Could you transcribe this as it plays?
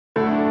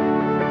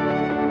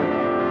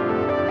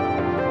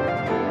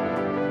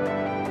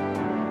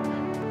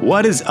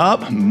What is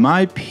up,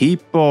 my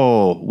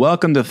people?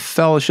 Welcome to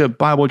Fellowship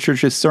Bible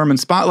Church's Sermon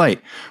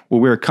Spotlight, where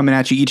we're coming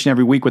at you each and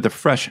every week with a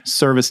fresh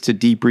service to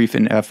debrief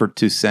an effort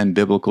to send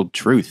biblical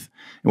truth.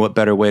 And what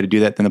better way to do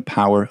that than the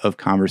power of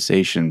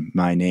conversation?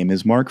 My name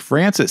is Mark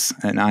Francis,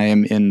 and I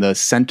am in the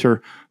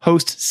center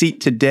host seat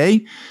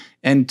today.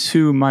 And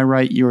to my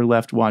right, your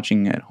left,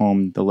 watching at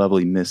home, the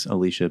lovely Miss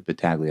Alicia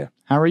Battaglia.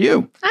 How are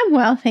you? I'm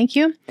well, thank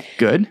you.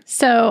 Good.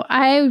 So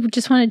I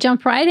just want to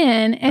jump right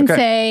in and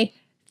say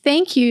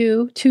thank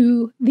you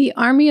to the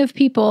army of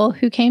people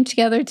who came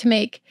together to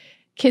make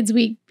Kids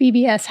Week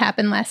BBS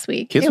happen last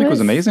week. Kids Week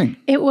was amazing.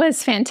 It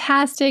was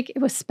fantastic. It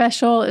was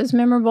special. It was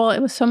memorable. It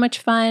was so much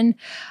fun.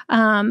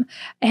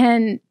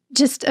 And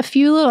just a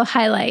few little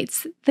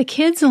highlights. The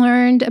kids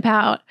learned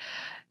about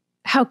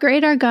how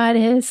great our God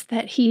is,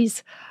 that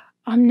He's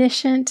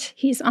omniscient,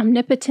 He's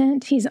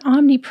omnipotent, He's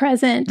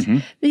omnipresent.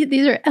 Mm-hmm.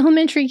 These are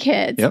elementary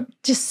kids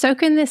just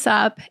soaking this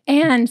up.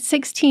 And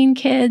 16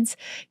 kids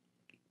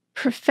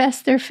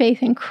profess their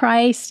faith in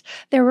Christ.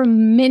 There were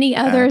many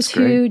others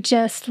who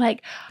just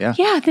like,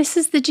 this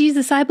is the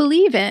Jesus I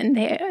believe in.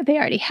 They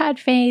already had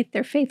faith.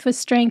 Their faith was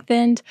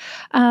strengthened.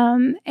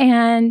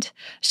 And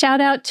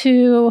shout out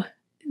to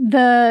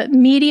the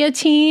media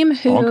team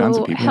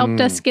who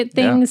helped us get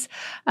things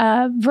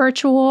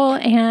virtual.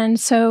 And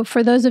so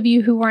for those of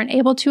you who weren't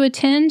able to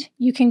attend,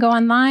 you can go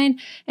online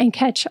and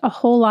catch a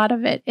whole lot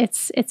of it.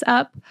 It's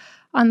up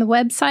on the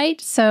website.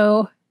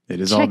 So it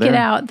is check all there. It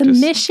out. The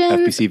Just mission,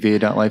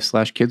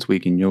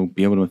 fbcva.life/kidsweek, and you'll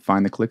be able to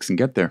find the clicks and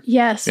get there.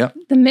 Yes. Yep.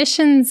 The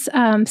missions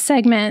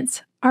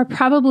segments are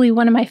probably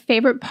one of my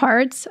favorite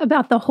parts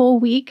about the whole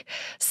week.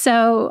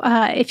 So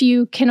if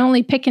you can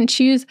only pick and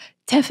choose,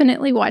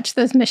 definitely watch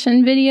those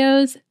mission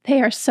videos.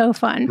 They are so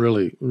fun.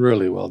 Really,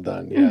 really well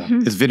done. Yeah.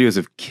 Mm-hmm. It's videos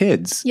of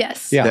kids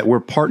that were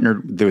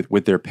partnered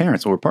with their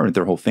parents, or partnered with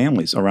their whole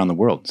families around the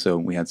world. So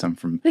we had some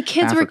from the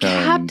kids Africa were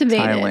captivated.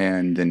 And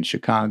Thailand and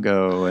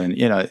Chicago, and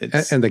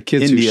and the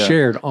kids India. who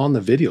shared on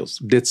the videos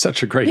did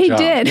such a great job.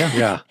 They did.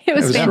 Yeah. It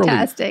was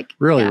fantastic.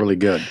 Really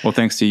good. Well,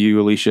 thanks to you,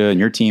 Alicia,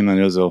 and your team. And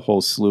there was a whole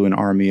slew and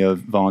army of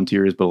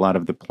volunteers, but a lot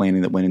of the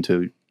planning that went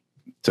into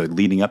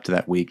leading up to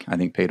that week, I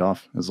think paid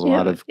off. There's a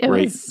lot of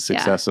great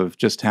success of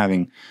just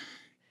having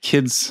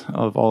kids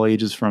of all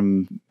ages,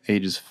 from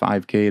ages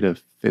 5K to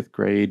 5th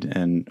grade,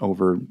 and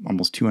over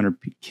almost 200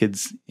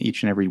 kids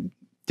each and every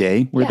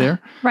day were there.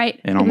 Right.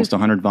 And almost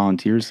 100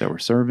 volunteers that were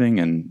serving.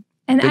 And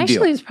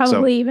actually, it's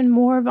probably even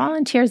more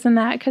volunteers than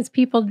that, because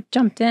people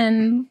jumped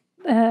in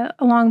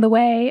along the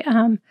way.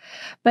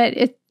 But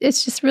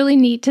it's just really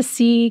neat to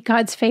see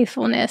God's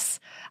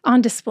faithfulness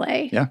on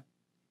display. Yeah.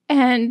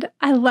 And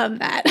I love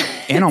that.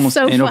 And almost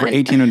over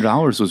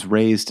 $1,800 was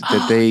raised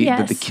that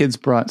that the kids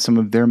brought some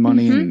of their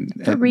money and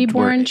the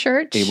Reborn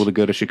Church, able to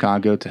go to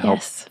Chicago to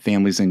help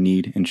families in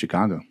need in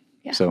Chicago.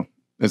 Yeah. So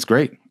it's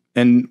great.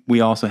 And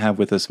we also have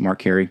with us Mark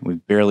Carey.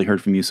 We've barely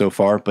heard from you so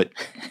far, but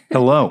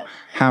hello,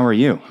 how are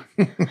you?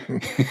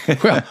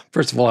 Well,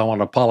 first of all, I want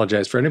to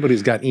apologize for anybody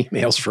who's got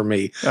emails from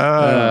me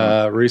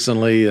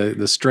recently.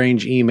 The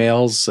strange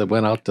emails that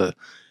went out to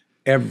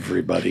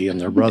everybody and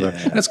their brother.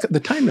 Yeah. That's the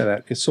time of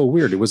that is so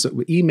weird. It was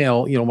an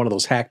email, one of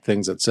those hack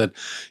things that said,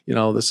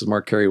 this is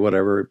Mark Carey,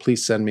 whatever,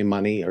 please send me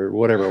money or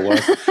whatever it was.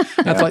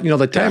 I thought,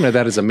 the time of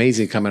that is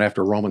amazing, coming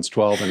after Romans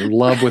 12 and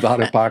love without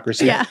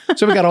hypocrisy.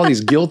 So we got all these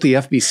guilty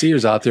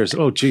FBCers out there.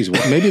 So, geez,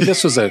 well, maybe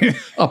this was a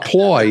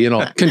ploy,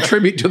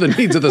 contribute to the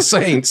needs of the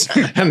saints.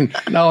 And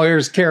now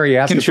here's Carey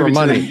asking for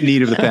money. To the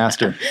need of the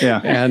pastor.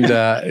 Yeah.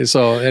 And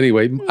so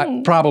anyway,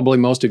 probably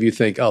most of you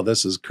think, oh,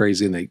 this is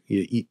crazy, and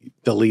they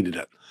deleted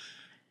it.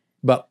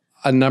 But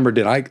a number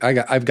did.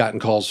 I've gotten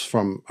calls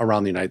from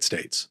around the United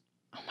States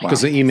because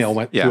the email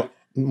went through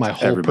my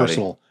whole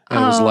personal,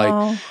 and it was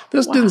like,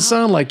 this didn't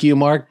sound like you,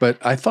 Mark, but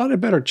I thought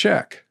I'd better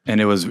check. And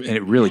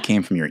it really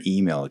came from your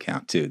email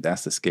account too.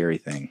 That's the scary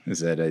thing, is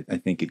that I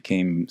think it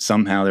came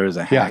somehow. There was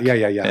a hack. Yeah.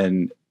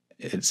 And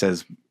it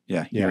says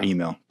your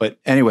email. But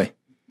anyway,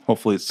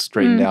 hopefully it's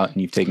straightened out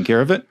and you've taken care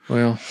of it.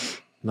 Well,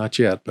 not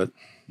yet, but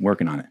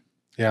working on it.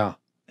 Yeah.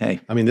 Hey,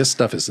 I mean, this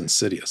stuff is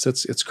insidious.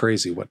 It's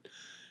crazy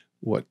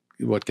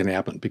what can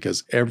happen,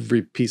 because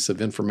every piece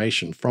of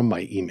information from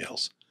my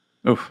emails.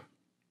 Oof.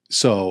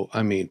 So,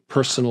 I mean,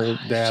 personal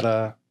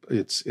data,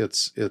 it's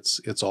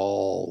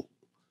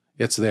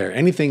there.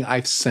 Anything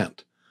I've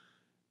sent,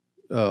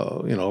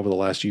 over the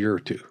last year or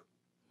two.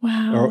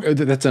 Wow. Or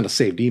that's in a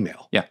saved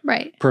email. Yeah.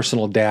 Right.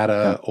 Personal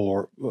data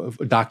or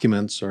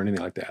documents or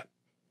anything like that.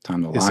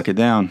 Time to lock it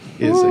down.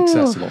 Is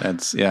accessible.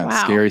 That's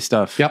scary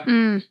stuff. Yep.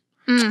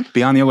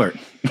 Be on the alert.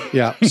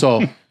 Yeah.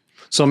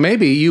 So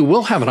maybe you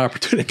will have an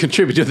opportunity to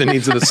contribute to the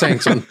needs of the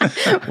saints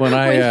when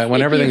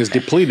everything is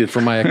depleted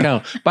from my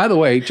account. By the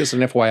way, just an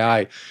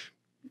FYI,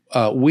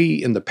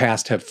 we in the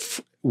past have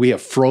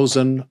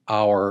frozen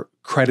our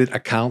credit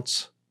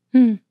accounts.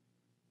 It's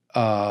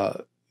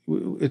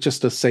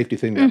just a safety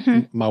thing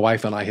that my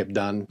wife and I have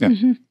done.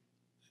 Yeah.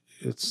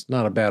 It's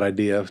not a bad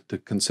idea to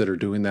consider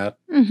doing that.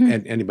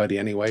 And anybody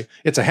anyway.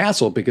 It's a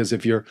hassle, because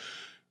if you're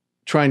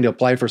trying to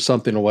apply for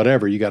something or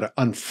whatever, you got to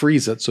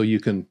unfreeze it so you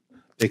can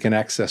they can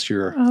access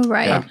your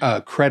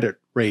credit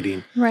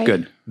rating. Right.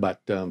 Good. But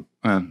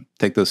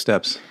take those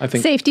steps. I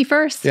think safety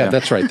first. Yeah,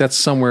 that's right. That's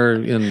somewhere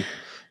in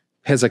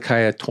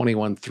Hezekiah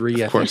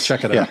 21:3. I think.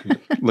 Check it out.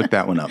 Look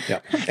that one up.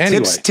 Yeah.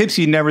 Anyway. Tips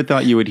you never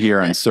thought you would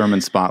hear on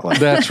Sermon Spotlight.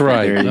 That's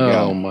right. There you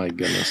go. Oh my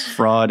goodness.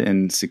 Fraud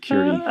and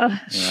security.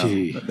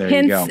 There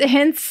you go.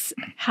 Hence,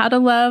 how to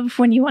love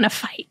when you want to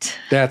fight.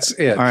 That's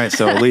it. All right,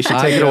 so Alicia,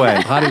 take it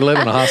away. How do you live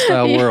in a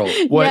hostile world?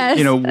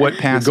 What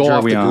passage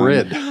are we on?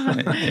 Grid.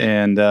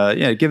 And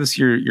give us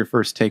your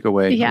first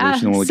takeaway,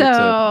 Alicia, and we'll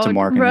get to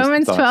Mark.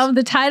 Romans 12.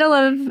 The title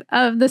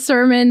of the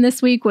sermon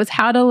this week was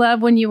 "How to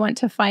Love When You Want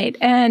to Fight,"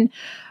 and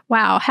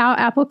wow, how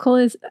applicable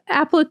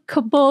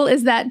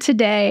is that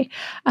today?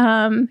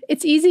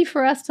 It's easy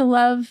for us to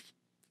love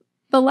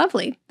the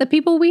lovely, the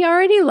people we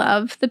already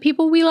love, the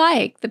people we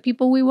like, the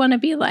people we want to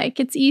be like.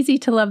 It's easy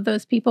to love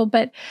those people,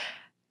 but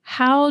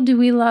how do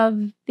we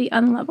love the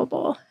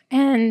unlovable?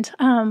 And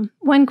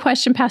one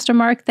question, Pastor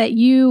Mark, that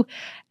you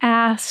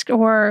asked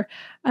or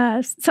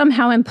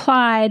somehow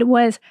implied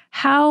was,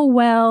 how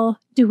well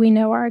do we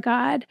know our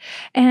God?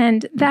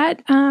 And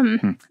that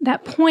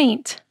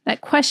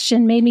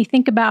question made me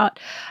think about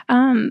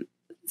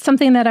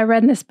something that I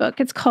read in this book.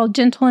 It's called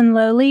Gentle and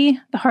Lowly,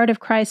 The Heart of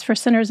Christ for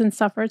Sinners and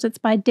Sufferers. It's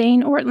by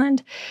Dane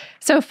Ortland.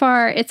 So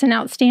far, it's an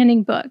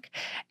outstanding book.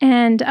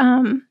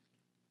 And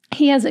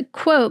he has a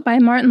quote by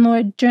Martin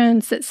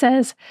Lloyd-Jones that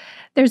says,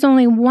 "There's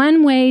only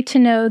one way to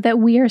know that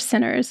we are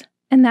sinners,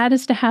 and that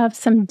is to have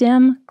some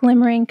dim,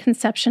 glimmering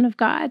conception of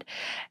God."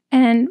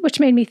 And which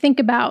made me think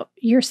about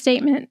your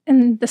statement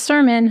in the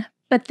sermon.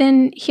 But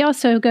then he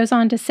also goes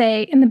on to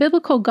say, in the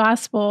biblical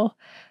gospel,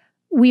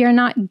 we are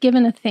not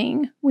given a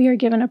thing, we are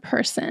given a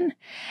person.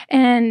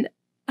 And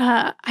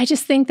I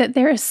just think that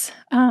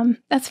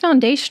that's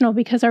foundational,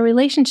 because our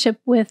relationship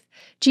with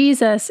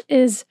Jesus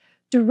is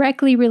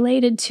directly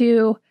related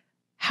to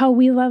how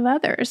we love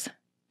others.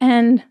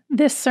 And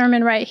this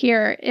sermon right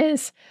here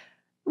is,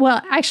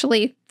 well,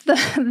 actually,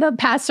 the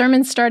past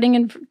sermon starting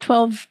in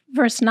 12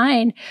 verse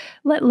 9,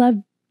 let love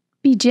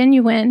be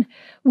genuine.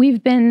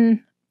 We've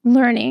been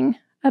learning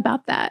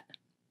about that.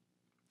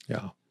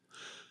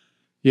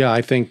 Yeah,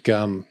 I think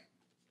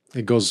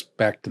it goes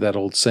back to that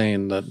old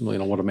saying that,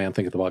 what a man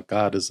thinketh about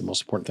God is the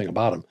most important thing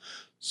about him.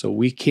 So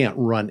we can't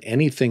run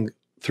anything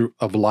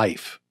of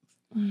life.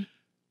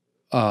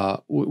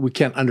 We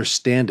can't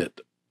understand it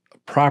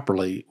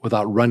properly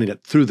without running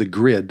it through the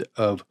grid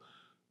of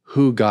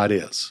who God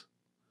is.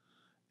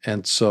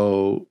 And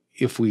so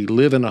if we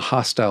live in a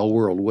hostile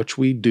world, which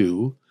we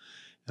do,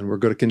 and we're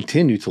going to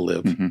continue to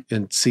live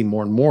and see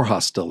more and more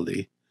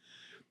hostility,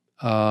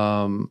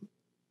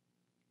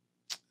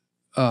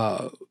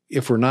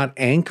 if we're not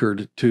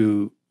anchored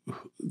to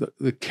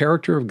the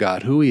character of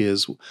God, who he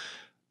is,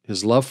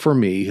 his love for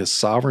me, his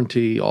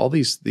sovereignty, all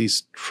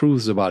these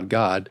truths about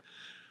God,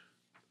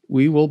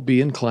 we will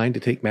be inclined to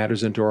take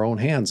matters into our own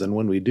hands. And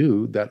when we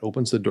do, that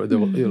opens the door.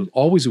 There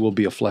always will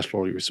be a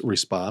fleshly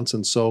response.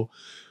 And so,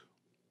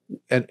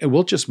 and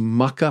we'll just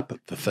muck up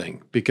the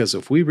thing, because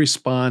if we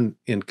respond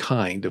in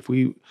kind,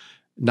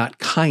 not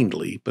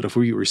kindly, but if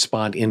we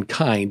respond in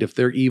kind, if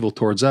they're evil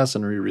towards us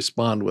and we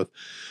respond with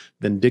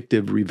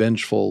vindictive,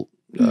 revengeful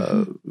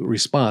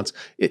response,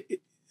 it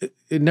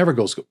never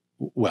goes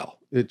well.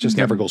 It just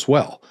never goes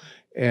well.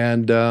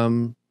 And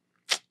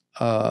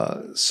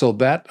so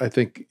that, I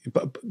think,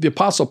 the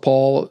Apostle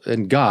Paul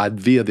and God,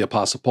 via the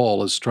Apostle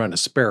Paul, is trying to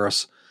spare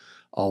us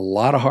a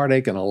lot of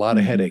heartache and a lot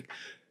of headache.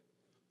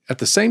 At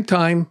the same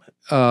time,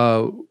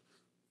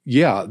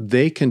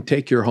 they can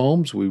take your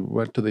homes. We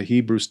went to the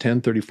Hebrews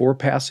 10:34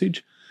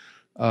 passage.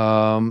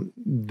 The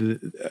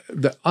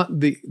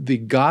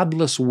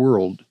godless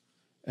world,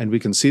 and we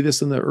can see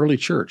this in the early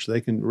church,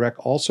 they can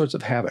wreak all sorts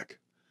of havoc.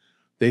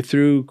 They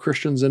threw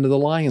Christians into the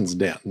lion's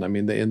den. I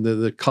mean, into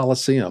the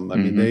Colosseum. I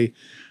mean, they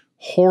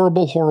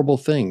horrible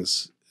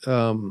things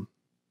have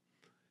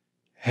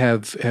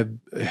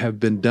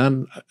been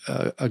done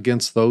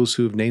against those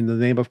who have named the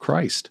name of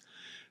Christ.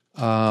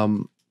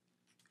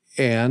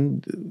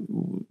 And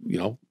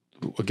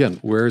again,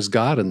 where is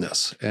God in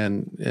this?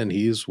 And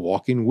he is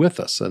walking with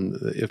us. And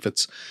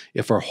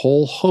if our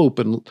whole hope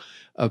and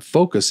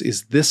focus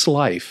is this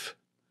life,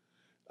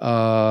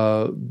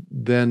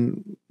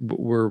 then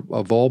we're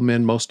of all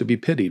men most to be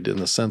pitied, in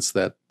the sense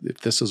that if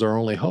this is our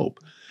only hope,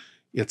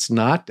 it's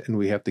not, and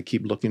we have to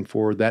keep looking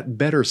for that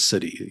better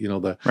city,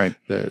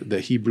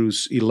 the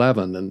Hebrews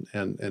 11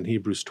 and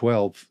Hebrews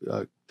 12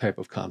 type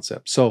of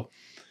concept. So,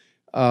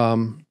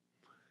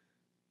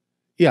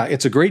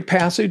 it's a great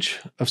passage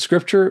of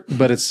Scripture,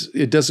 but it's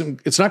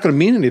not going to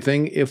mean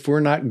anything if we're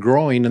not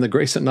growing in the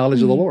grace and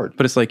knowledge of the Lord.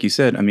 But it's like you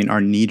said, I mean,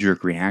 our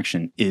knee-jerk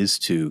reaction is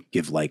to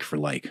give like for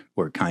like,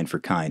 or kind for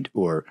kind,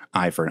 or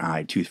eye for an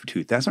eye, tooth for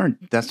tooth. That's our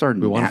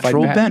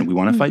natural bent. We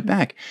want to fight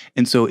back.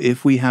 And so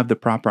if we have the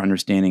proper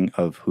understanding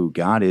of who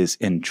God is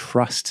and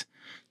trust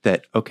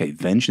that, okay,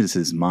 vengeance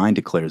is mine,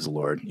 declares the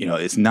Lord.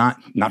 It's not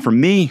for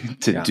me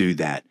to do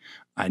that.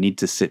 I need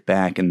to sit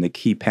back. And the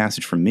key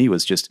passage for me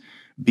was just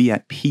be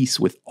at peace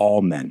with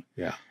all men.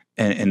 Yeah.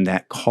 And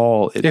that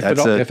call, if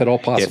at all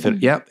possible.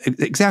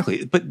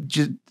 Exactly. But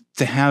just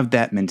to have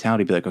that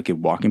mentality, be like, okay,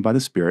 walking by the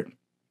Spirit,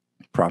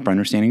 proper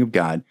understanding of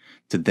God,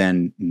 to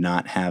then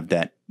not have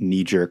that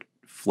knee-jerk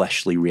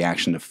fleshly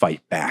reaction to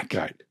fight back.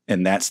 Right.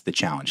 And that's the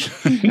challenge.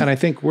 And I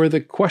think where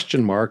the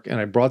question mark, and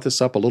I brought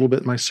this up a little bit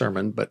in my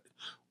sermon, but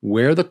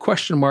where the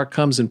question mark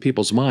comes in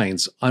people's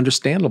minds,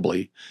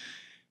 understandably,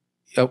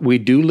 we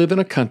do live in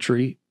a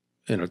country,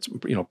 and it's,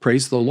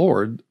 praise the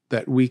Lord,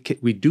 that we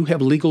do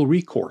have legal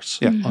recourse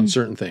on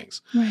certain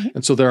things. Right.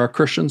 And so there are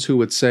Christians who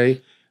would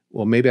say,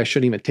 well, maybe I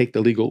shouldn't even take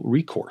the legal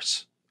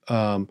recourse.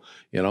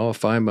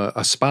 If I'm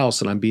a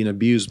spouse and I'm being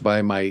abused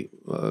by my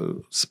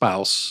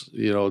spouse,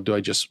 do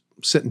I just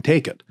sit and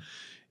take it?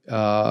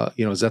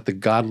 Is that the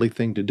godly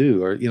thing to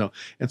do? Or,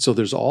 and so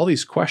there's all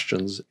these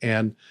questions.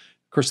 And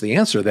of course, the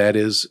answer to that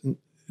is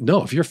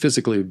no. If you're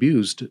physically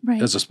abused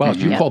as a spouse,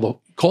 you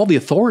call the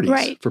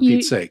authorities for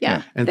Pete's sake,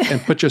 and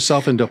put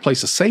yourself into a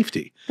place of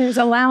safety. There's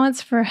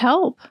allowance for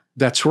help.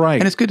 That's right.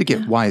 And it's good to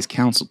get wise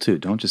counsel too.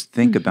 Don't just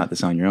think about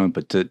this on your own,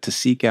 but to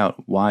seek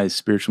out wise,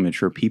 spiritually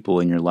mature people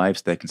in your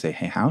lives that can say,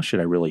 hey, how should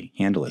I really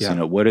handle this?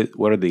 Yeah. What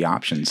are the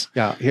options?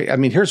 Yeah. I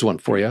mean, here's one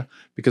for you,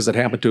 because it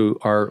happened to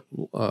our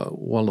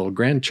one little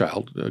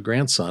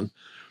grandson,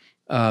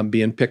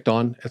 being picked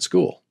on at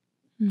school.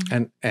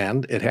 And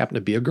it happened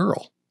to be a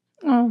girl.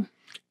 Oh.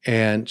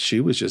 And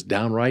she was just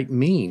downright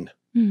mean.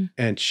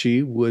 And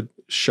she would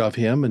shove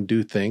him and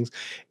do things.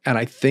 And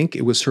I think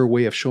it was her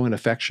way of showing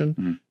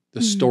affection.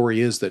 The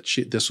story is that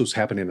this was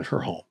happening in her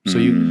home. So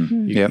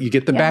you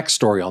get the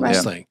backstory on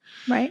this thing.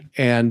 Right.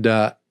 And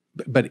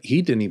but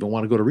he didn't even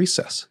want to go to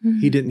recess.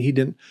 He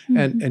didn't.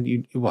 And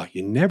you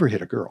never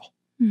hit a girl.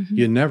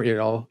 You never,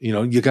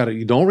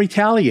 you don't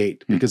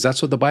retaliate, because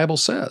that's what the Bible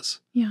says.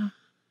 Yeah.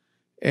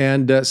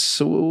 And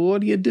so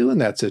what do you do in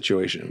that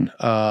situation?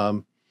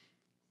 Of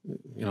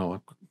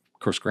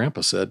course,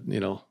 Grandpa said,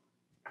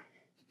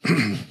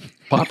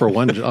 pop her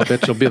one. I'll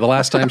bet she'll be the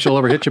last time she'll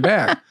ever hit you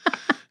back.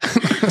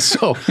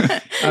 So,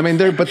 I mean,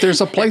 there's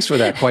a place for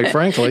that, quite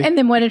frankly. And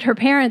then what did her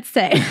parents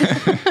say?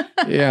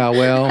 Yeah,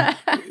 well.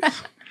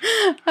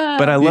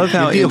 But I love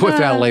how you deal with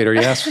that later.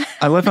 Yes,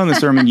 I love how in the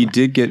sermon you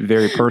did get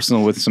very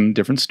personal with some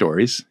different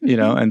stories,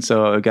 and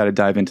so I got to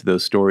dive into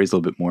those stories a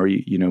little bit more.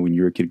 When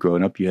you were a kid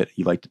growing up, you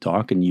liked to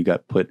talk, and you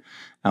got put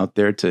out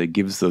there to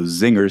give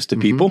those zingers to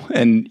people,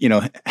 and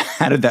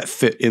how did that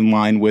fit in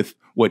line with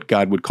what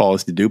God would call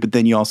us to do? But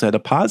then you also had a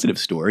positive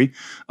story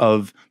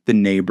of the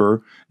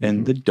neighbor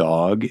and the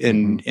dog,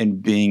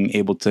 and being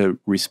able to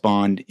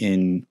respond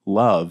in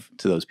love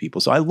to those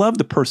people. So I love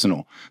the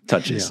personal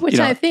touches, which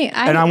I think,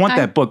 I want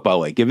that book, by the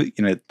way. Give it,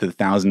 the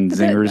 1,000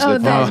 zingers, the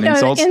 1,000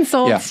 insults.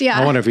 Insults, yeah.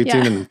 I wonder if it's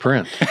even in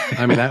print.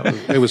 I mean,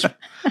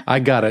 I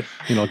got it,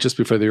 just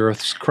before the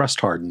earth's crust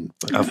hardened.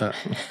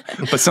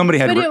 But somebody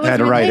had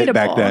to write it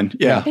back then.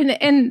 Yeah.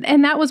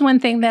 And that was one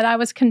thing that I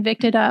was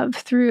convicted of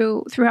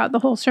throughout the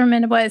whole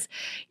sermon was,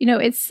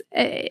 it's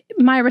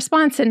my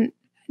response in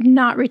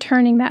not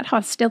returning that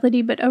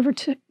hostility, but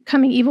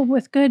overcoming evil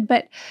with good.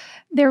 But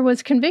there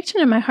was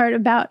conviction in my heart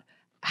about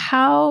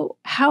how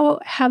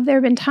have there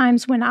been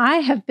times when I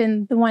have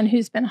been the one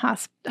who's been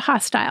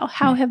hostile?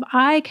 How have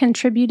I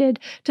contributed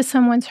to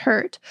someone's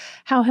hurt?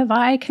 How have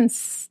I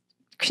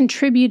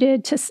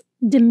contributed to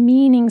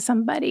demeaning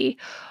somebody,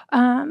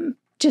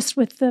 just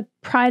with the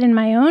pride in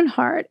my own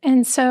heart?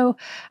 And so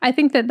I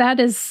think that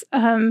is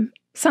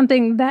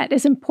something that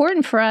is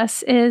important for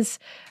us, is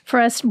for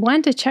us,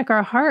 one, to check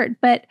our heart,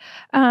 but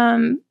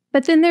then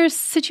there's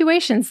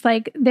situations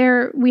like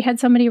we had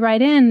somebody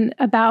write in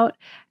about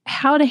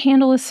how to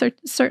handle a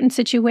certain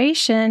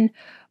situation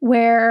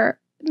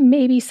where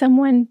maybe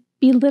someone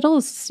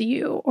belittles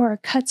you or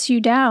cuts you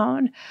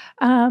down,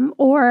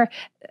 or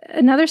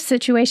another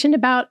situation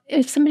about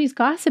if somebody's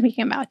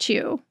gossiping about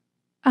you.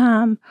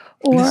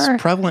 This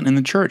is prevalent in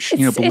the church,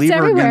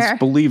 believer against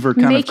believer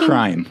kind of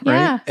crime, right?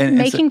 Yeah, and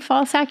making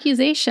false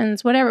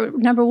accusations, whatever.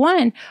 Number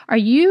one,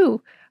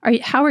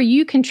 how are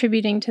you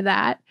contributing to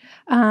that?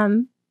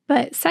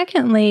 But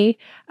secondly,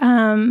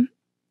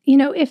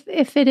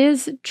 if it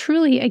is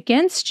truly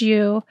against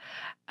you,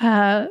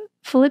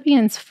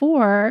 Philippians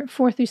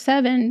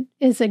 4:4-7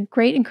 is a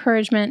great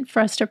encouragement for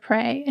us to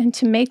pray and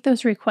to make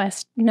those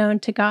requests known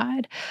to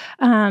God.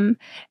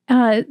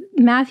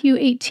 Matthew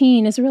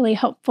 18 is really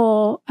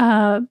helpful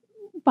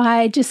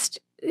by just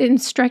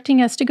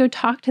instructing us to go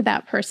talk to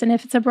that person.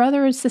 If it's a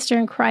brother or sister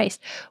in Christ,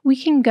 we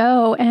can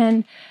go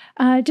and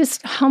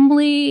just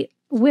humbly,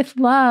 with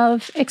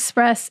love,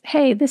 express,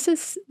 hey, this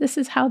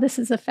is how this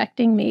is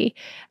affecting me.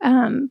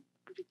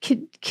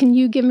 Can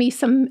you give me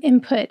some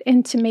input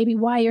into maybe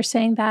why you're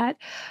saying that,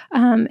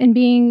 and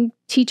being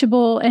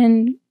teachable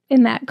and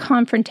in that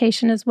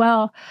confrontation as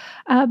well.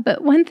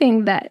 But one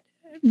thing that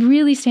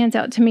really stands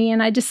out to me,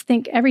 and I just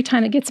think every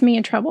time it gets me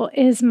in trouble,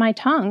 is my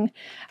tongue.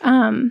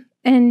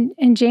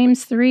 And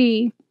James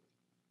 3,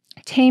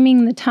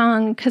 taming the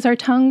tongue, because our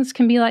tongues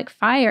can be like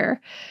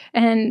fire,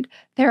 and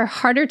they're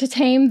harder to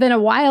tame than a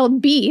wild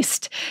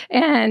beast,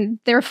 and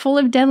they're full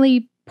of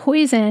deadly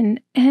poison.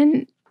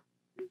 And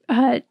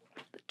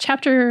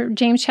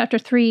James chapter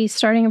 3,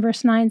 starting in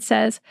verse 9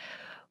 says,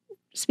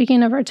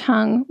 speaking of our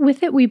tongue,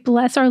 with it we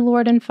bless our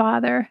Lord and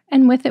Father,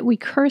 and with it we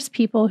curse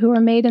people who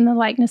are made in the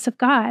likeness of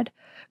God.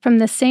 From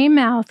the same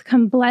mouth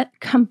come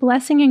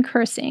blessing and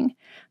cursing.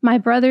 My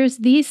brothers,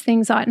 these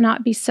things ought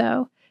not be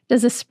so.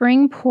 Does a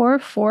spring pour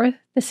forth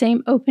the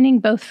same opening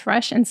both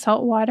fresh and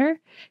salt water?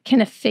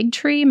 Can a fig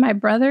tree, my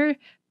brother,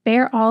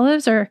 bear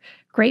olives, or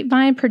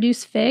grapevine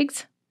produce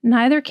figs?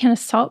 Neither can a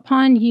salt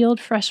pond yield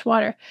fresh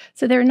water.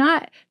 So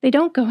they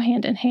don't go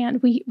hand in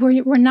hand.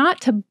 We're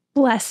not to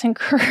bless and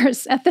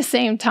curse at the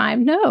same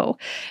time. No,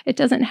 it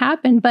doesn't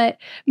happen. But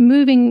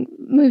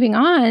moving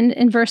on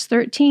in verse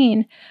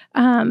 13,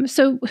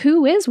 so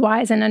who is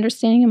wise and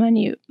understanding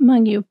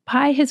among you?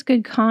 By his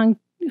good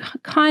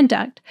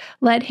conduct,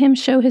 let him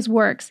show his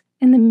works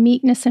in the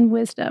meekness and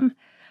wisdom.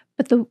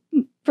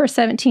 Verse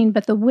 17,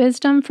 but the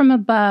wisdom from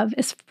above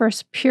is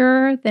first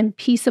pure, then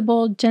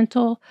peaceable,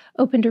 gentle,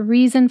 open to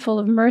reason, full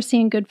of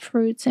mercy and good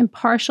fruits,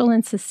 impartial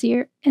and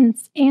sincere, and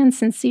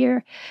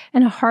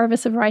a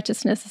harvest of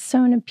righteousness is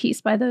sown in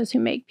peace by those who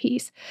make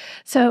peace.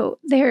 So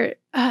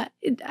I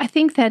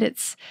think that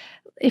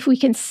if we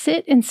can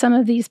sit in some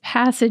of these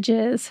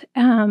passages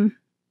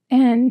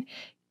and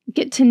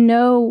get to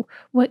know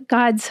what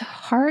God's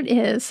heart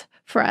is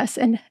for us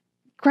and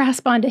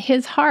grasp onto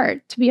his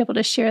heart to be able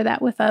to share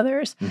that with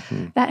others,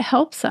 that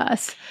helps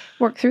us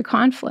work through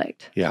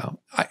conflict. Yeah.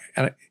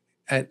 I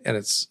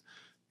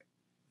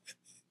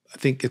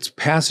think it's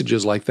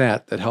passages like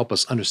that help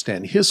us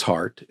understand his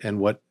heart and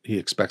what he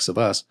expects of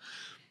us.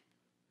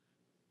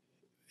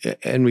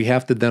 And we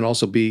have to then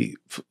also be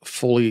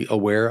fully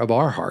aware of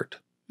our heart.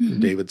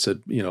 David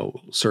said,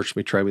 search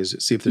me, try me,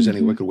 see if there's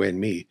any wicked way in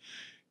me.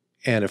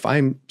 And if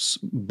I'm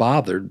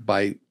bothered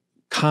by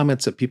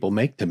comments that people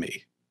make to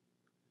me,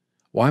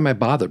 why am I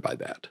bothered by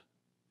that?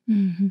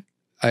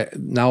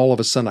 Now all of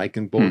a sudden I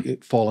can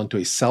fall into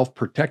a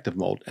self-protective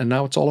mode, and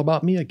now it's all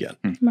about me again.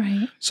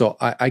 Right. So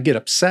I get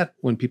upset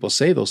when people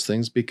say those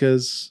things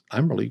because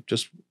I'm really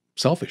just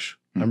selfish.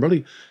 I'm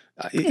really,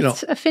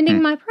 it's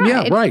offending my pride.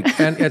 Yeah, right.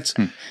 And it's,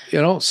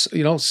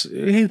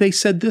 hey, they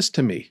said this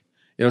to me.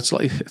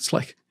 It's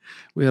like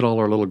we had all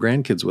our little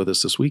grandkids with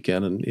us this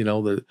weekend, and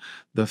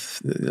the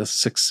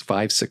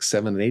 5, 6,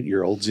 7, and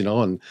 8-year-olds,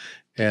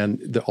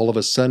 and all of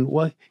a sudden,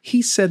 well,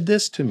 he said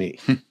this to me.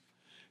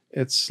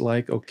 It's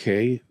like,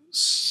 okay,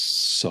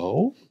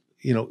 so,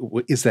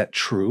 is that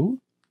true?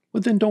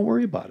 Well, then don't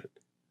worry about it.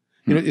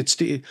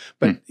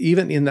 But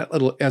even in that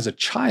little, as a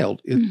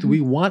child,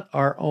 we want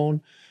ourself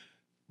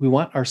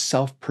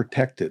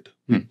protected.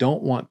 We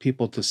don't want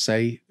people to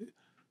say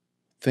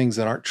things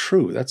that aren't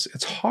true.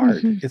 It's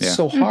hard. It's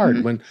so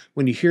hard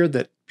when you hear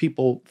that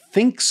people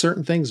think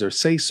certain things or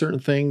say certain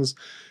things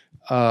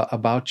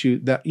about you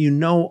that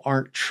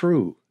aren't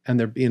true, and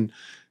they're being.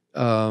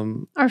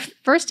 Our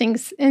first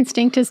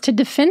instinct is to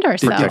defend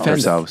ourselves. Protect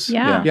ourselves.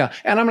 Yeah.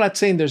 And I'm not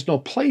saying there's no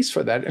place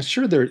for that.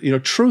 Sure,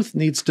 truth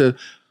needs to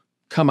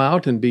come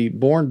out and be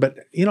born, but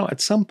at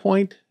some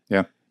point,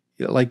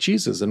 like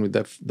Jesus and with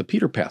the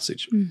Peter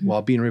passage,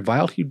 while being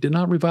reviled, he did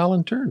not revile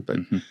in turn, but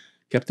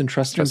kept in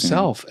trust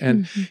himself.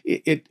 And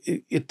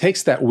it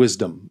takes that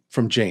wisdom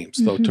from James,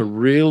 though, to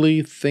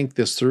really think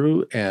this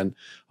through. And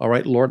all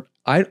right, Lord,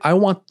 I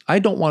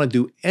don't want to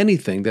do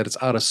anything that is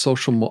out of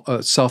social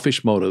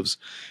selfish motives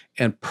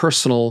and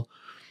personal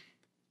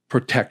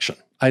protection.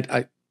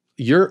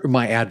 You're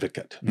my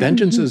advocate.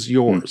 Vengeance is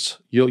yours.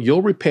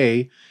 You'll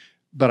repay,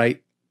 but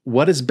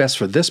what is best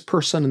for this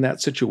person in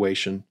that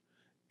situation,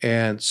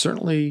 and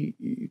certainly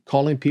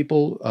calling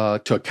people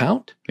to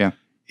account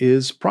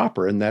is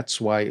proper. And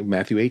that's why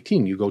Matthew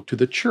 18, you go to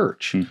the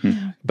church.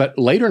 But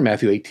later in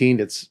Matthew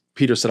 18,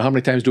 Peter said, how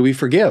many times do we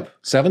forgive?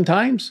 7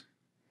 times?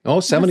 Oh,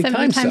 70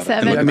 times 7.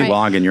 And look at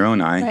log in your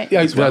own eye. Right.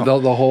 Yeah,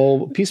 the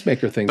whole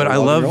peacemaker thing. But I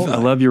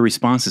love your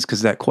responses,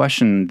 because that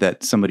question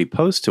that somebody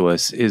posed to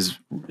us is,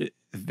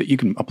 you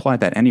can apply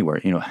that anywhere.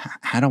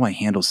 How do I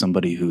handle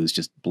somebody who is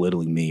just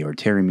belittling me or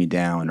tearing me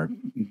down or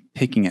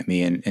picking at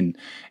me? And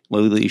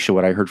Alicia,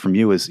 what I heard from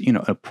you is,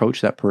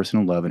 approach that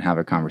person in love and have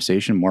a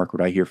conversation. Mark,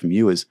 what I hear from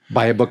you is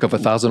buy a book of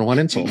 1,001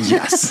 insults.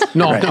 Yes.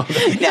 No.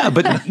 Yeah,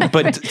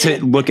 but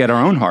to look at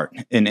our own heart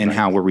and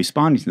how we're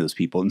responding to those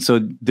people. And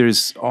so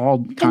there's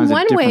all kinds of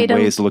different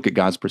ways to look at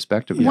God's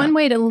perspective. One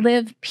way to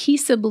live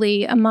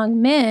peaceably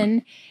among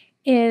men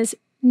is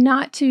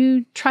not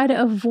to try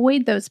to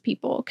avoid those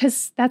people,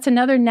 because that's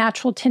another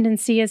natural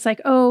tendency. It's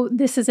like, oh,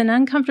 this is an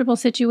uncomfortable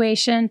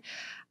situation.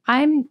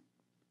 I'm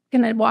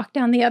going to walk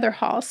down the other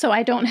hall so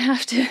I don't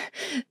have to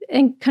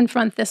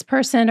confront this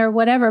person or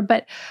whatever.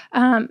 But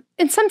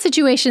in some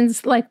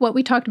situations, like what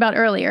we talked about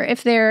earlier,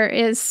 if there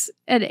is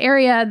an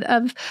area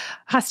of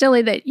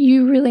hostility that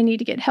you really need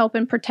to get help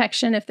and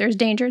protection, if there's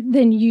danger,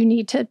 then you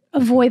need to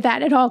avoid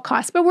that at all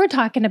costs. But we're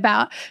talking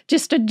about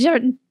just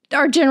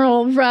our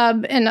general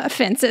rub and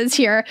offenses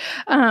here.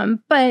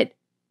 But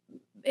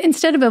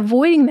instead of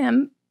avoiding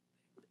them,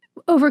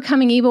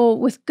 overcoming evil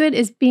with good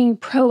is being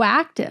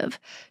proactive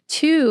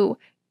to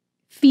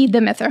feed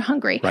them if they're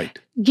hungry. Right.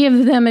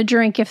 Give them a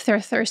drink if they're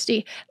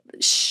thirsty.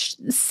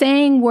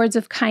 saying words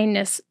of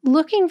kindness,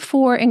 looking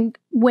for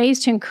ways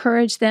to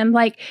encourage them.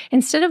 Like,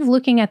 instead of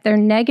looking at their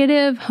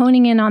negative,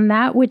 honing in on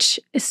that, which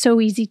is so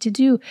easy to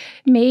do,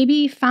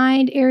 maybe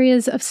find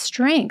areas of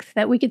strength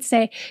that we could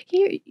say,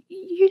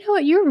 you know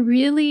what, you're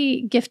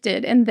really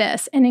gifted in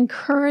this, and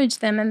encourage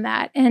them in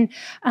that. And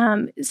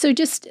so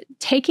just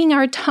taking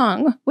our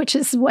tongue, which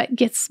is what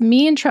gets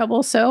me in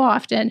trouble so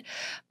often,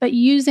 but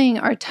using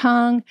our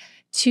tongue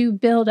to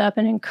build up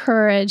and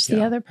encourage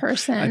the other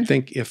person. I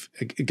think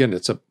again,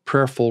 it's a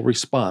prayerful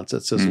response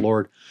that says,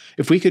 Lord,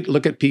 if we could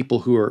look at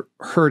people who are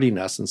hurting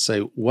us and say,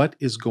 what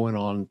is going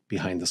on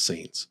behind the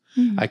scenes?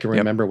 I can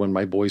remember when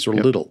my boys were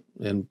little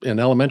in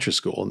elementary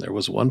school, and there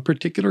was one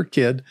particular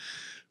kid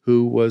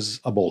who was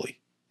a bully.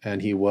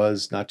 And he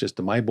was not just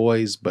to my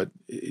boys, but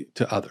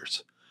to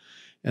others.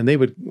 And they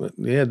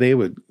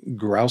would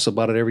grouse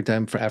about it every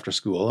time after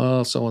school.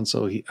 Oh,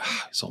 so-and-so, he's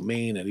so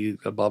mean, and he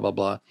blah, blah,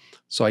 blah.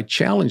 So I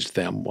challenged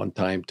them one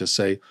time to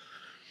say,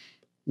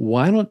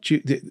 why don't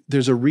you,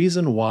 there's a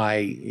reason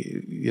why,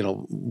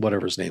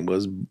 whatever his name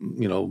was,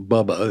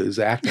 Bubba is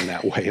acting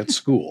that way at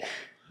school.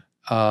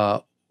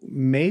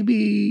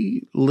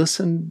 Maybe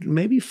listen,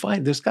 maybe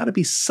find, there's got to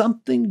be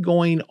something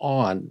going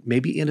on.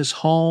 Maybe in his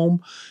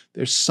home,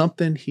 there's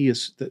something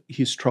he's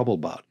troubled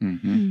about.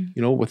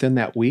 Within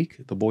that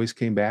week, the boys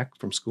came back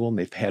from school and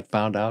they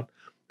found out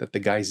that the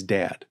guy's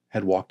dad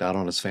had walked out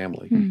on his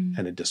family and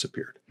had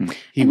disappeared.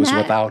 He was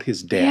without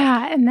his dad.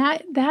 Yeah, and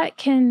that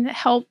can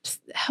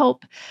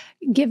help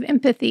give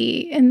empathy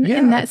in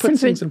that puts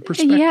things in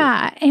perspective.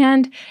 Yeah,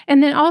 and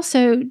then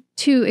also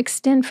to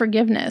extend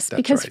forgiveness. That's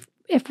because right.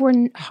 If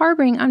we're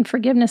harboring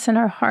unforgiveness in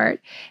our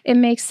heart, it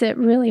makes it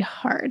really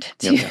hard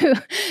to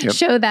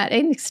show that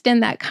and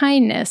extend that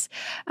kindness.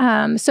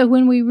 So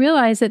when we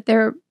realize that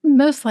there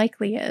most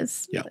likely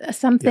is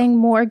something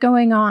more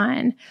going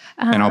on.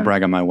 And I'll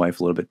brag on my wife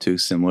a little bit too.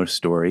 Similar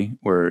story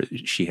where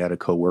she had a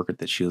coworker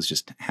that she was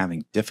just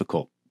having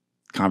difficult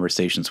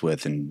conversations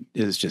with, and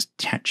it was just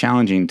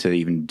challenging to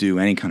even do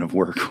any kind of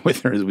work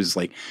with her. It was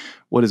like,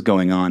 what is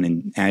going on?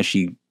 And as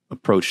she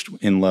approached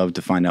in love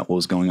to find out what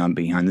was going on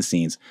behind the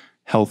scenes,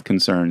 health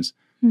concerns,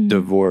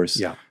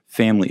 divorce,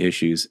 family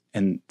issues.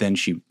 And then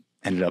she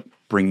ended up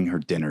bringing her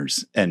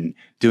dinners and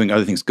doing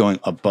other things, going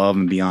above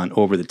and beyond,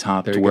 over the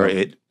top, to where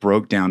it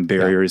broke down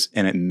barriers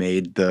and it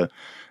made the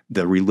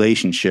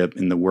relationship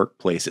in the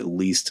workplace at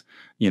least,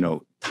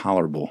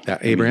 tolerable.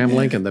 Abraham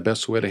Lincoln, the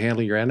best way to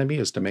handle your enemy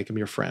is to make him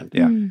your friend.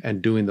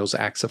 And doing those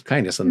acts of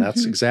kindness. And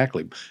that's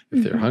exactly,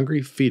 if they're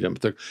hungry, feed them.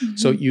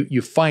 So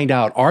you find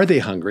out, are they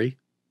hungry?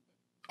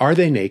 Are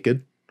they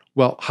naked?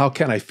 Well, how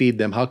can I feed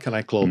them? How can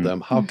I clothe them?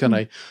 How can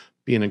I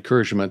be an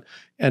encouragement?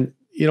 And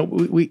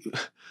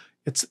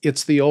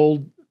it's the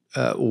old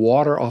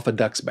water off a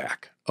duck's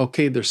back.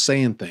 Okay, they're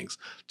saying things.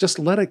 Just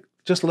let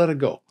it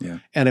go. Yeah.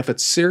 And if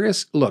it's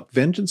serious, look,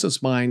 vengeance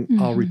is mine.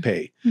 I'll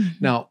repay.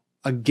 Now,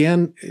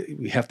 again,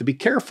 we have to be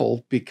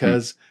careful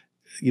because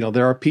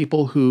there are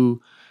people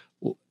who,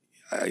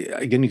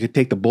 again, you could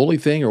take the bully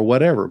thing or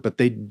whatever, but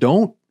they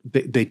don't.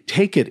 They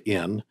take it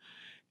in.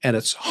 And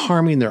it's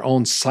harming their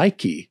own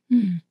psyche.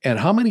 And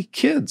how many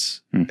kids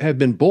have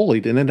been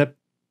bullied and end up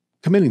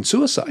committing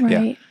suicide?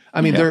 Right.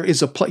 I mean, there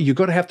is you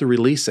got to have to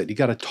release it. You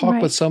got to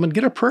talk with someone,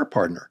 get a prayer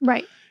partner.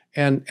 Right.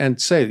 And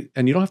say,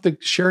 and you don't have to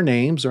share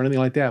names or anything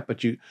like that,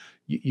 but you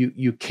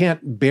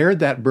can't bear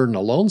that burden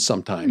alone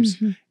sometimes.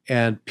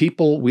 And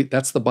people,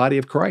 that's the body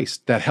of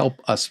Christ that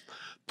help us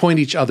point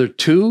each other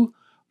to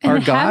our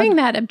God. Having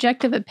that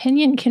objective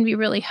opinion can be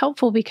really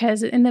helpful,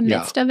 because in the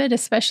midst of it,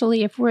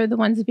 especially if we're the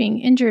ones being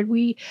injured,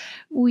 we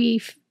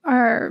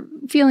are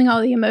feeling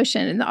all the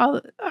emotion, and all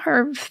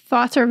our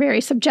thoughts are very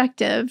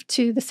subjective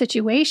to the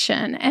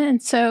situation.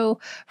 And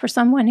so for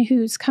someone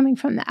who's coming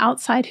from the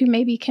outside, who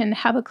maybe can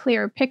have a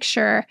clearer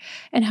picture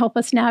and help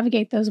us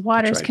navigate those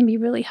waters, can be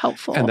really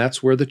helpful. And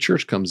that's where the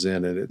church comes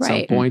in. And at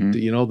some point,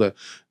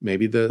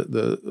 maybe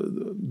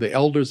the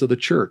elders of the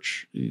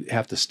church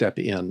have to step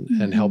in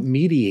and help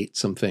mediate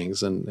some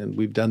things. And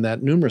we've done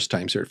that numerous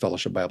times here at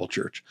Fellowship Bible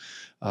Church,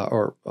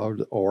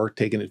 or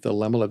taken it to the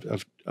level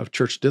of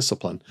church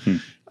discipline.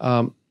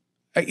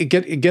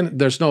 Again,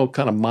 there's no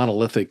kind of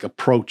monolithic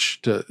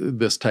approach to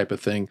this type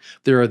of thing.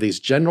 There are these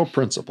general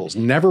principles: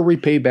 never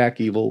repay back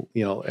evil.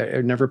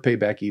 Never pay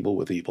back evil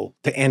with evil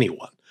to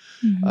anyone.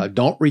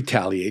 Don't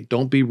retaliate.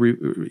 Don't be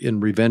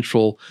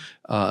revengeful.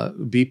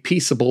 Be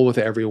peaceable with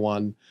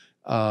everyone.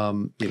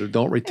 Don't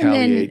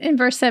retaliate. And then in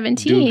verse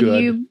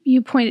 17,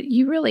 you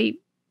really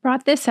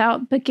brought this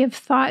out, but give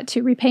thought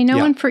to repay no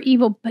one for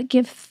evil, but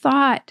give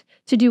thought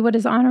to do what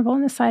is honorable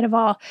in the sight of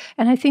all.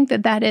 And I think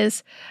that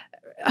is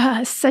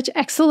such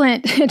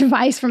excellent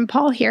advice from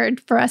Paul here,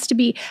 for us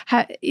to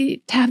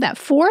have that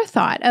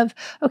forethought of,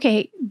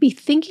 okay, be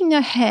thinking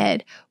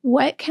ahead.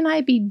 What can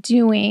I be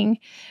doing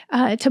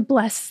to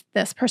bless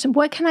this person?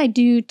 What can I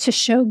do to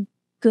show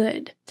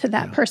good to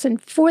that person,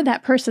 for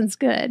that person's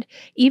good,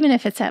 even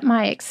if it's at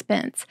my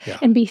expense?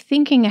 And be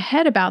thinking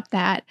ahead about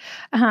that.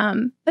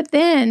 But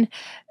then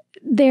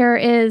there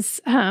is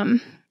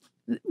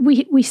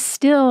we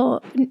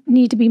still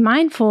need to be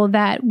mindful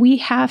that we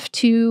have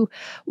to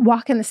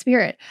walk in the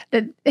Spirit.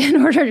 That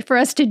in order for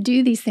us to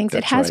do these things,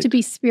 it has to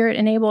be Spirit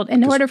enabled.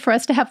 In order for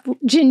us to have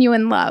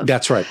genuine love.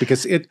 That's right,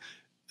 because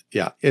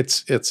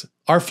it's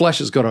our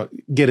flesh is going to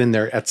get in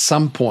there at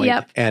some point,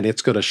 and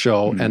it's going to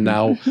show. And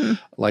now,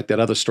 like that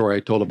other story I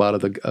told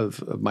about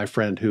of my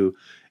friend who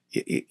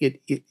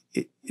it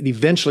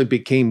eventually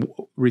became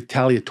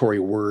retaliatory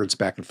words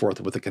back and forth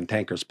with a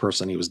cantankerous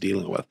person he was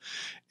dealing with.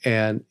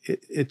 And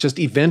it just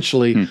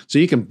eventually, so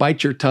you can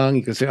bite your tongue,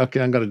 you can say, okay,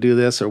 I'm going to do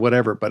this or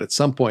whatever. But at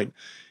some point,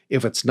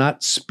 if it's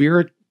not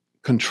Spirit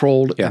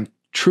controlled and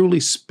truly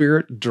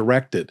Spirit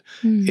directed,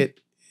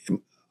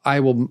 I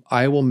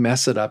will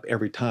mess it up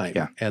every time.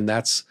 Yeah. And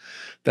that's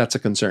a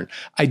concern.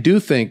 I do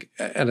think,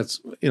 and it's,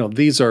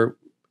 these are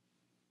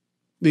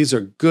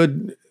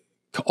good,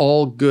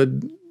 all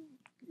good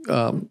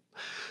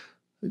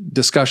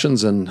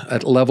discussions and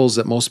at levels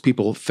that most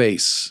people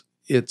face.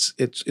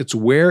 It's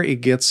where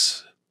it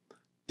gets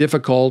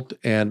difficult.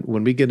 And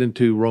when we get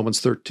into Romans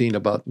 13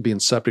 about being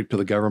subject to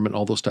the government,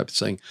 all those types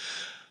of things,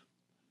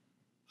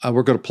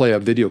 we're going to play a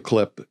video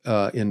clip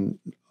in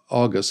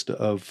August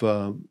of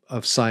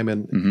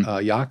Simon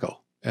Yako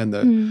and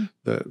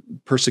the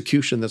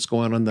persecution that's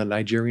going on in the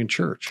Nigerian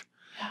church.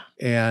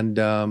 And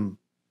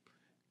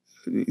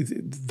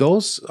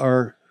those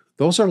are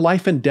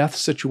life and death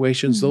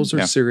situations. Those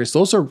are serious.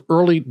 Those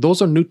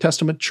are New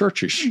Testament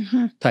churchish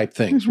type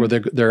things where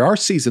there are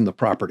seizing the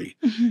property,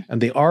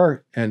 and they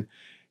are and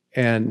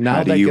now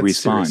how do you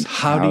respond? Serious.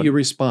 How do you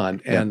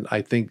respond? And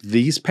I think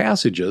these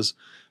passages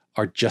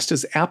are just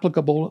as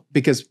applicable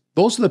because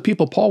those are the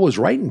people Paul was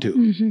writing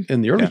to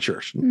in the early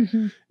church.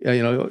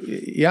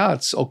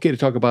 It's okay to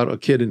talk about a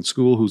kid in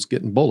school who's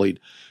getting bullied,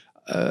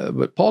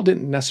 but Paul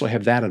didn't necessarily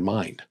have that in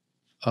mind.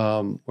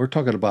 We're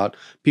talking about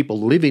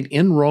people living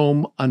in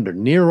Rome under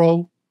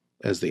Nero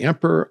as the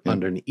emperor,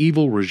 under an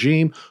evil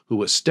regime who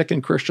was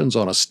sticking Christians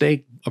on a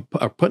stake,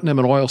 or putting them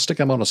in oil,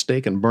 sticking them on a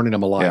stake and burning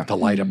them alive to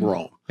light up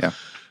Rome. Yeah.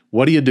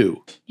 What do you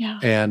do? Yeah.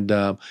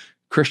 And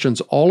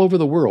Christians all over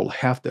the world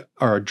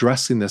are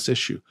addressing this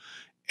issue.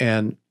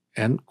 And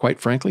quite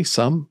frankly,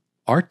 some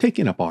are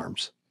taking up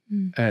arms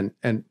and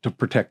to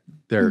protect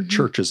their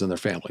churches and their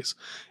families.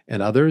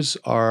 And others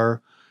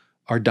are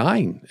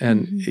dying.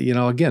 And,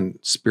 again,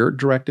 Spirit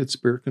directed,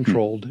 Spirit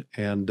controlled.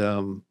 And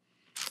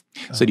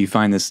so do you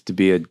find this to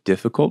be a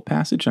difficult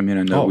passage? I mean,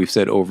 I know we've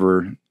said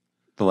over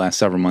the last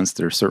several months,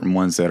 there are certain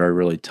ones that are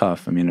really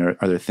tough. I mean, are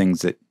there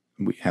things that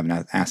we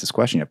haven't asked this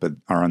question yet, but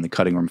are on the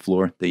cutting room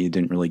floor that you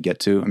didn't really get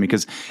to? I mean,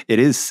 because it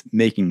is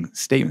making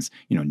statements,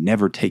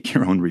 never take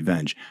your own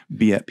revenge,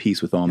 be at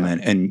peace with all men.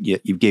 And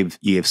yet you gave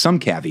some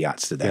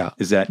caveats to that. Yeah.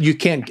 Is that you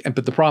can't,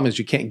 but the problem is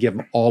you can't give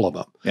them all of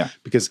them. Yeah.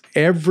 Because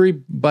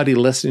everybody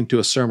listening to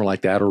a sermon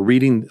like that or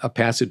reading a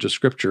passage of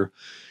scripture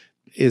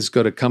is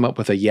going to come up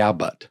with a yeah,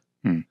 but.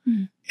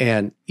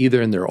 And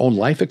either in their own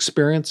life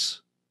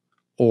experience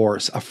or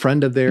a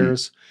friend of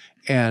theirs.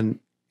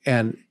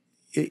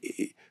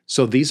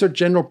 So these are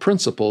general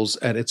principles,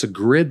 and it's a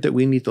grid that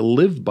we need to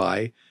live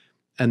by.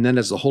 And then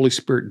as the Holy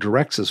Spirit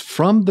directs us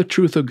from the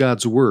truth of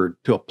God's word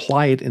to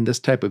apply it in this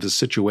type of a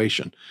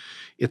situation,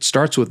 it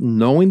starts with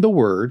knowing the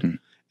word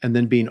and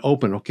then being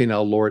open. Okay,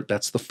 now, Lord,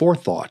 that's the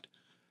forethought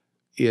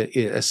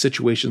as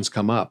situations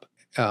come up.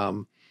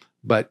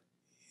 But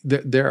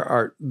there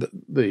are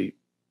the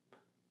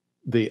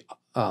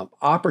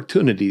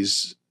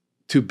opportunities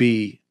to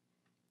be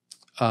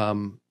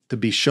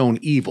shown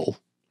evil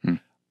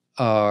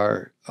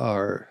are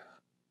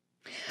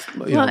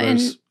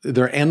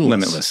they're endless.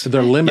 Limitless.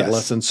 They're limitless.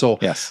 Yes. And so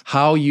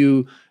how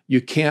you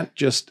can't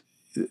just,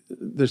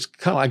 there's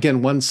kind of,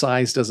 again, one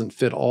size doesn't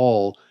fit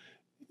all.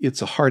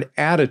 It's a hard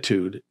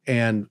attitude.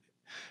 And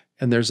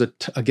there's a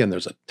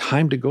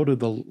time to go to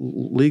the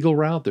legal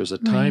route. There's a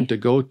time to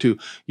go to,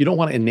 you don't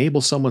want to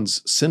enable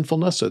someone's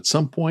sinfulness. So at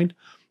some point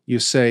you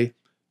say,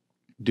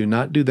 do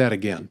not do that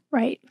again.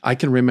 Right. I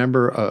can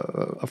remember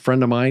a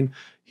friend of mine,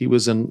 he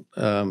was in,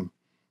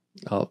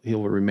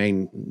 he'll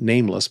remain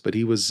nameless, but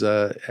he was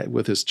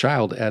with his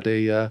child at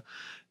a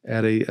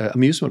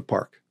amusement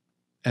park,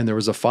 and there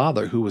was a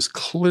father who was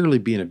clearly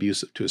being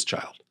abusive to his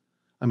child.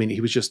 I mean,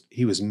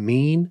 he was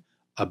mean,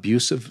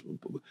 abusive,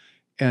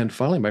 and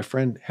finally, my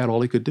friend had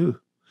all he could do,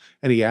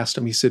 and he asked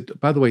him. He said,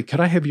 "By the way, could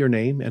I have your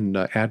name and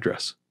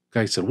address?" The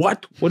guy said,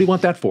 "What? What do you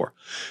want that for?"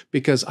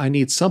 "Because I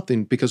need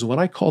something. Because when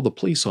I call the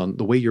police on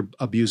the way you're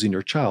abusing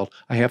your child,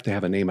 I have to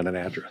have a name and an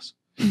address."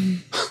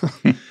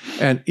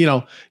 And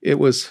it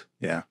was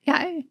it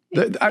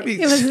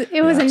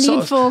was a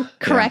needful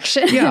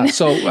correction.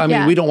 So I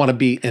mean, we don't want to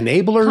be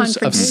enablers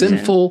of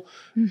sinful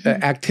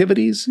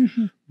activities,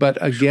 but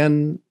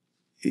again,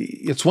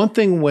 it's one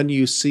thing when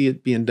you see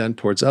it being done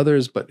towards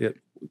others, but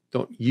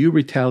don't you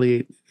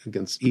retaliate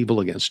against evil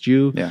against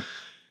you.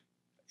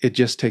 It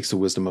just takes the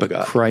wisdom of God.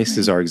 But Christ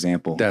is our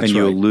example. That's and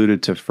you right.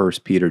 alluded to 1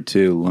 Peter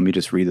 2. Let me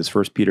just read this.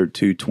 1 Peter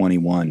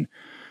 2:21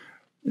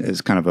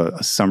 is kind of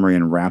a summary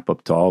and wrap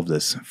up to all of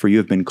this. For you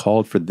have been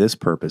called for this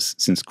purpose,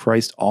 since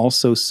Christ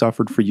also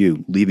suffered for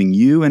you, leaving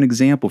you an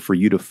example for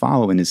you to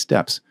follow in his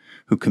steps,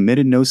 who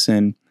committed no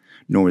sin,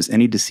 nor was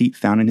any deceit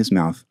found in his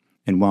mouth.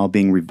 And while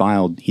being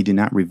reviled, he did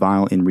not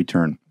revile in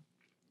return.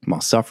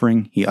 While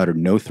suffering, he uttered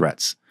no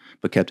threats,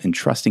 but kept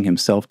entrusting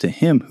himself to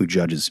him who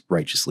judges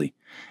righteously.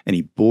 And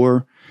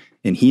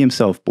he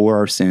himself bore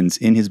our sins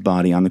in his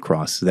body on the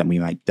cross, so that we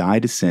might die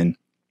to sin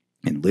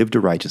and live to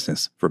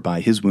righteousness. For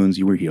by his wounds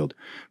you were healed.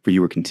 For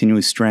you were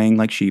continually straying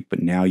like sheep,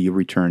 but now you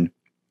return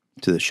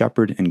to the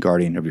shepherd and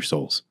guardian of your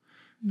souls.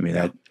 I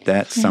mean,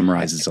 that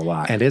summarizes a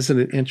lot. And isn't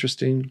it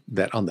interesting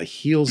that on the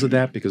heels of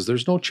that, because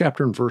there's no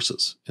chapter and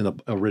verses in the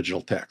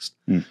original text,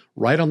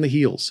 right on the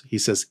heels, he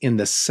says, in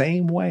the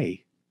same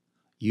way,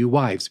 you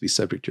wives be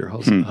subject to your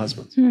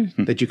husbands,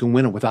 that you can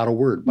win them without a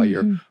word by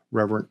your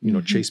reverent,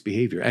 chaste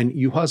behavior. And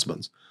you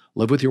husbands,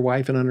 live with your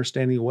wife in an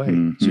understanding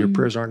way, so your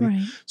prayers aren't.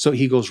 Right. So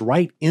he goes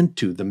right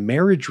into the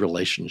marriage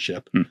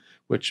relationship,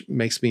 which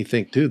makes me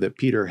think too that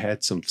Peter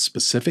had some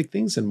specific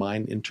things in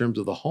mind in terms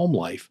of the home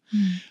life.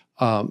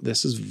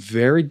 This is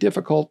very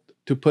difficult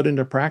to put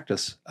into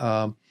practice,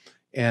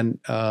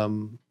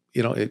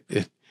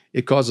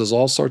 it causes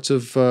all sorts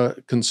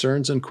of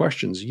concerns and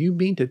questions. You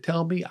mean to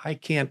tell me I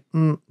can't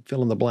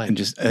fill in the blank? And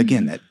just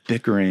again, that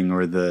bickering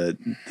or the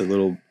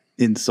little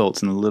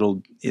insults and the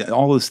little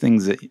all those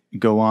things that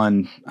go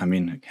on. I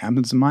mean, it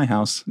happens in my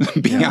house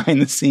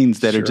behind the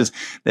scenes that are just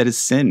that is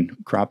sin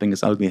cropping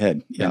its ugly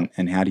head. Yeah.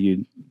 And how do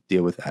you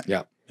deal with that?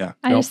 Yeah.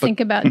 I just think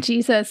about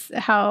Jesus,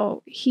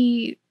 how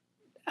he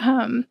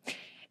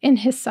in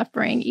his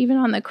suffering, even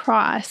on the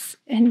cross,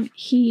 and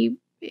he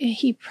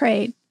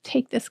prayed,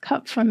 take this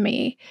cup from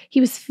me. He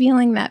was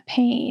feeling that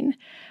pain,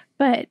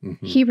 but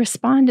he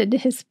responded to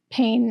his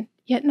pain,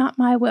 yet not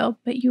my will,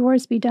 but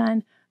yours be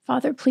done.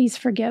 Father, please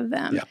forgive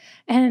them. Yeah.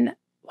 And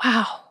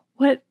wow,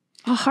 what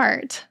a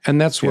heart.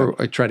 And that's where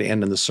I try to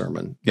end in the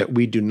sermon, that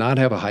we do not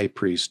have a high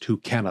priest who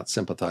cannot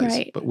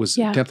sympathize, but was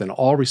kept in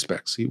all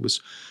respects.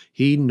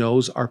 He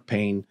knows our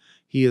pain.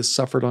 He has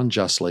suffered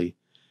unjustly.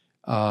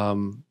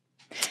 And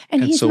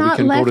so we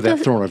can go to that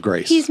throne of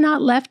grace. He's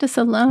not left us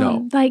alone.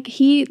 No. Like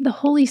the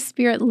Holy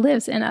Spirit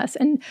lives in us.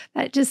 And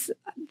that just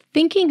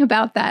thinking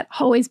about that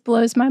always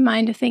blows my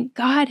mind, to think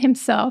God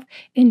himself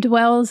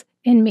indwells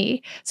in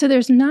me. So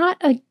there's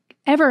not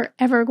ever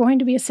going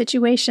to be a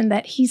situation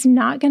that he's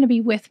not going to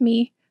be with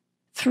me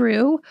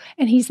through,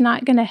 and he's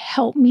not going to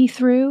help me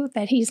through,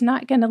 that he's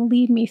not going to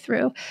lead me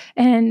through.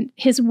 And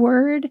his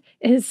word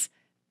is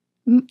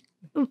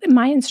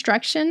my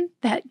instruction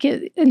that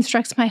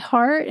instructs my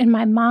heart and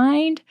my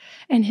mind,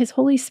 and his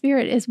Holy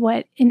Spirit is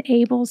what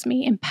enables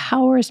me,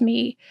 empowers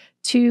me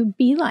to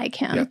be like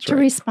him,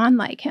 respond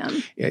like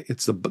him.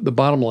 It's the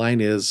bottom line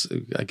is,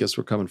 I guess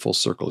we're coming full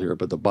circle here,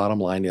 but the bottom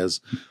line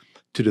is,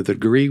 to the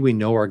degree we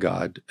know our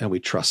God and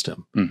we trust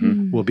him,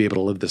 we'll be able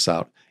to live this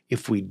out.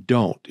 If we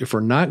don't, if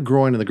we're not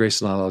growing in the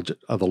grace and knowledge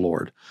of the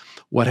Lord,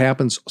 what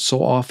happens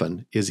so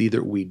often is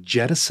either we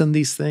jettison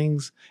these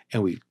things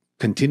and we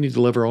continue to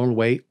live our own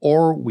way,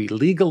 or we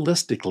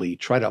legalistically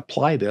try to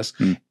apply this.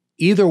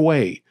 Either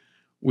way,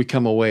 we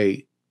come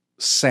away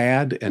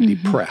sad and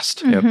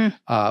depressed.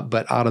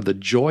 But out of the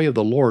joy of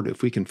the Lord,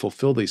 if we can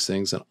fulfill these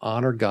things and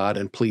honor God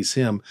and please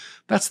him,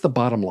 that's the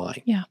bottom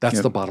line.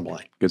 That's the bottom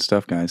line. Good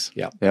stuff, guys.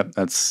 Yep.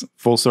 That's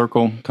full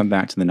circle. Come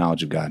back to the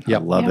knowledge of God. I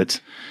love it.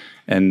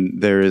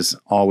 And there is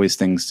always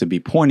things to be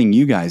pointing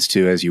you guys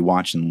to as you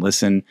watch and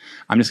listen.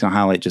 I'm just going to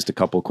highlight just a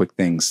couple of quick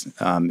things.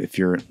 If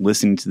you're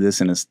listening to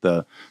this and it's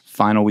the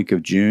final week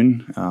of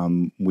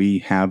June, we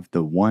have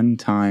the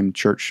one-time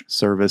church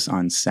service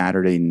on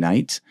Saturday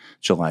night,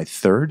 July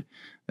 3rd.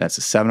 That's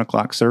a 7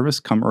 o'clock service.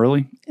 Come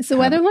early. Is the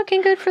weather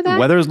looking good for that? The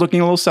weather is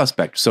looking a little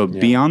suspect. So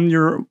be on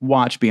your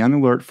watch, be on the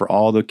alert for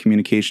all the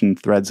communication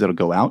threads that'll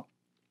go out.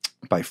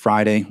 By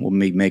Friday, we'll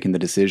be making the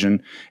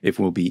decision if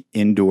we'll be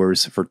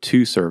indoors for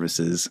 2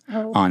 services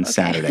on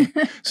Saturday.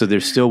 So there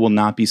still will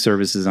not be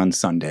services on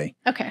Sunday,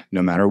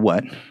 no matter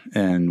what.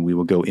 And we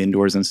will go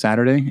indoors on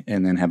Saturday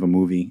and then have a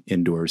movie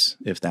indoors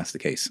if that's the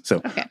case.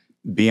 So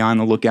be on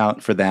the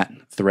lookout for that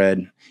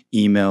thread,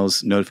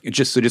 emails,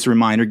 notifications. Just a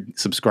reminder,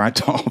 subscribe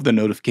to all of the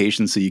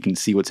notifications so you can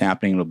see what's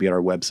happening. It'll be at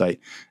our website,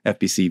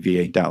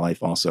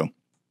 fbcva.life also.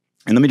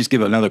 And let me just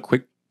give another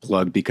quick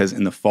plug, because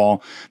in the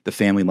fall, the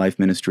Family Life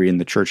Ministry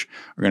and the church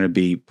are going to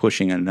be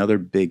pushing another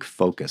big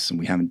focus, and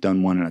we haven't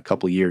done one in a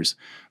couple of years.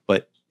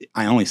 But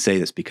I only say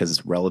this because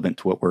it's relevant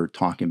to what we're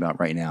talking about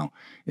right now.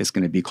 It's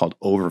going to be called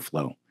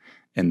Overflow,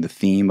 and the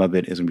theme of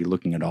it is going to be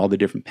looking at all the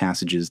different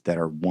passages that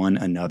are one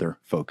another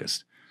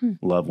focused.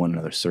 Love one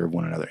another, serve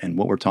one another. And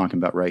what we're talking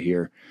about right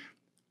here,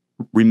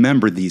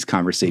 remember these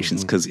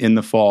conversations, because in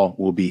the fall,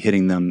 we'll be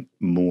hitting them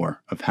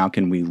more of how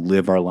can we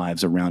live our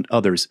lives around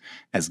others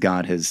as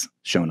God has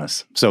shown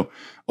us. So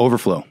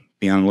Overflow,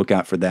 be on the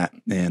lookout for that,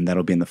 and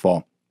that'll be in the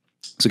fall.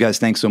 So guys,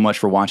 thanks so much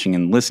for watching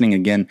and listening.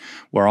 Again,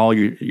 where all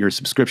your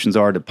subscriptions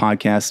are to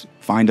podcasts,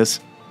 find us.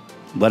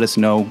 Let us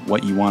know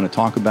what you want to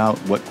talk about,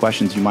 what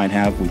questions you might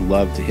have. We'd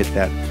love to hit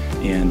that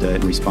and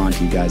respond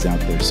to you guys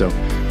out there. So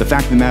the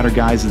fact of the matter,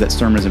 guys, is that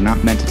sermons are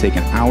not meant to take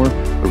an hour,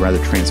 but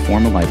rather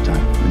transform a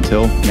lifetime.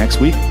 Until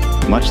next week,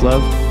 much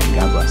love and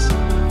God bless.